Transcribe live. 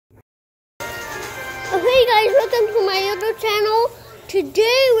Hey guys, welcome to my YouTube channel.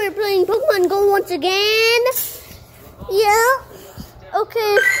 Today we're playing Pokemon Go once again. Yeah.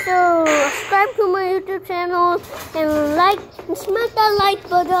 Okay, so subscribe to my YouTube channel and like and smack that like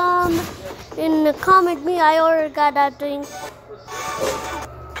button. And comment me. I already got that thing.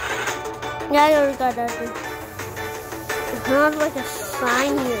 Yeah, I already got that thing. It's not like a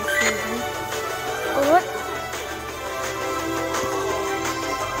sign here or something. Oh, what?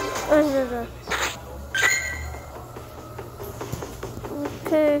 What is this?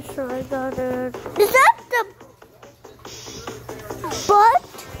 Okay, so I got it. Is that the butt?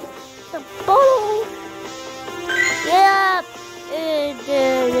 The bottle? Yeah,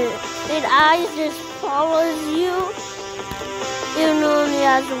 it eyes just follows you. Even only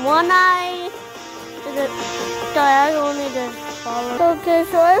has one eye. The eye only just follows. Okay,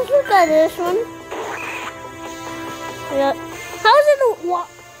 so let's look at this one. Yeah. How's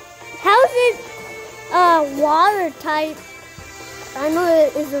it water type? I know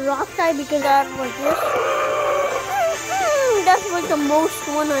it is a rock type because I have like this. That's like the most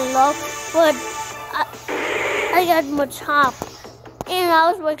one I love, but I got much hop. And I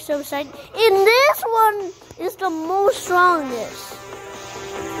was like so excited. And this one is the most strongest.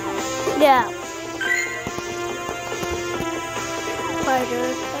 Yeah.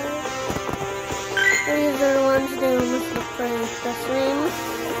 Fighter. These are the ones they almost look the same.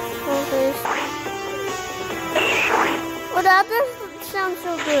 Okay. Well, that doesn't sound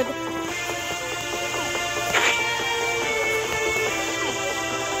so good.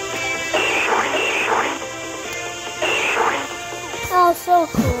 Oh, so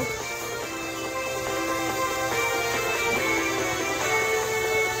cool.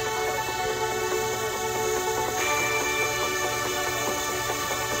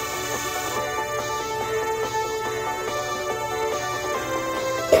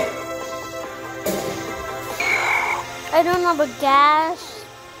 I don't have a gas.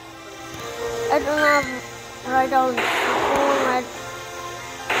 I don't have right on the phone.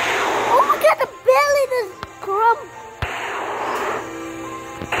 Oh my god, the belly does crumb.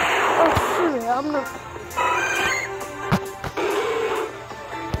 Oh shoot, I'm not.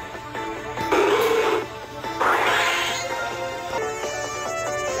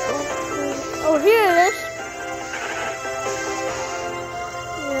 Oh, here it is.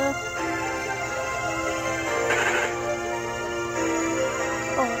 Yeah.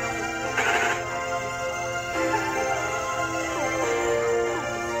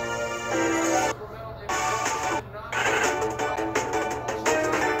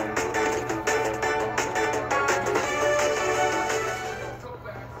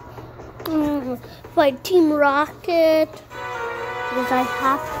 Fight Team Rocket because I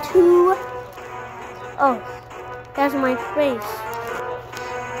have to. Oh, that's my face.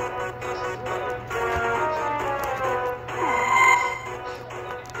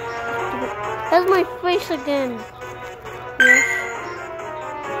 That's my face again. Yes.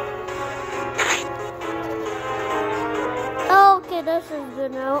 Okay, this is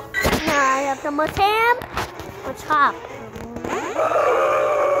good now. Now I have to much ham. Let's hop.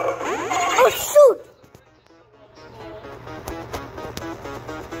 Oh shoot!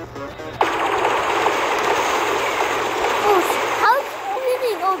 Oh, how's he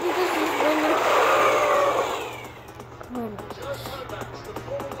winning? Oh, because he's winning.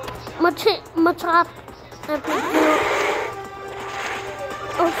 My top.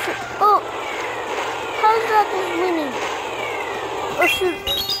 Oh shoot! Oh, how's that he's winning? Oh shoot!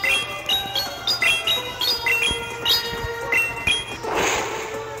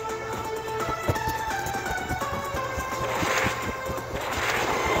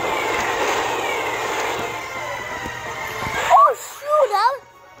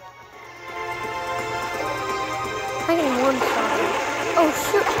 I can one shot. Oh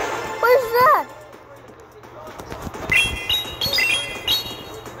shoot! What is that?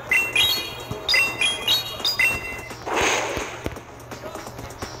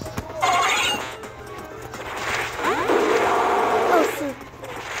 Oh shoot!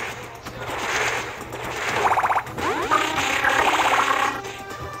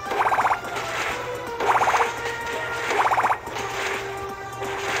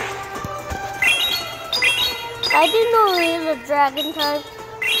 I didn't know it was a dragon type.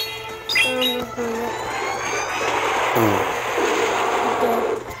 I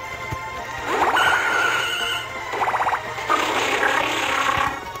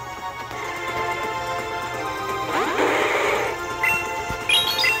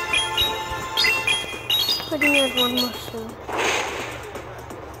think there's one more soon.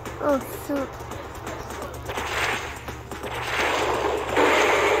 Oh shoot.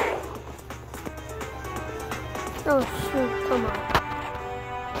 Oh shoot, come on.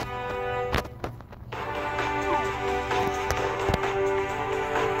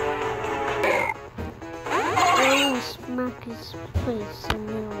 I will smack his face in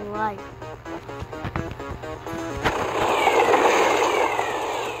real life.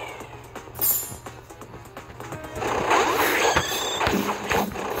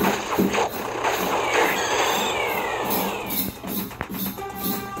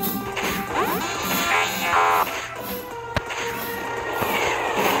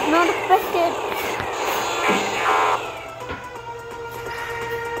 Not affected.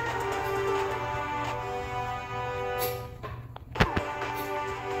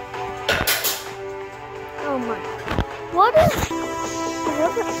 Oh my. What is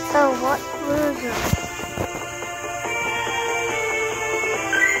what version?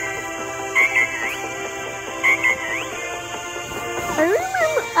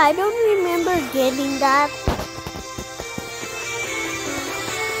 I don't remember getting that.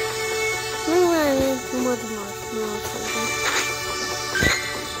 Maybe I need some more marshmallows.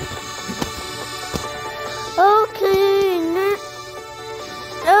 Okay, now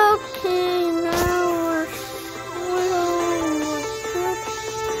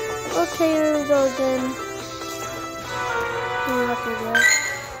okay, here we go again.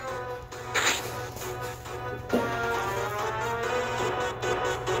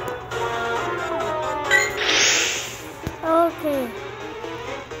 Okay.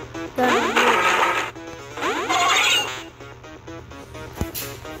 Done.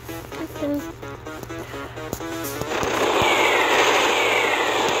 Okay.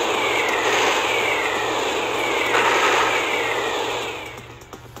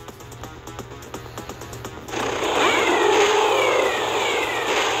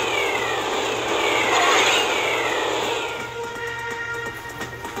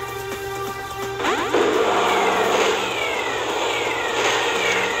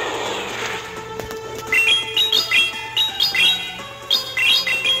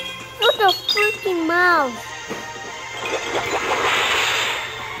 What the freaking mouth?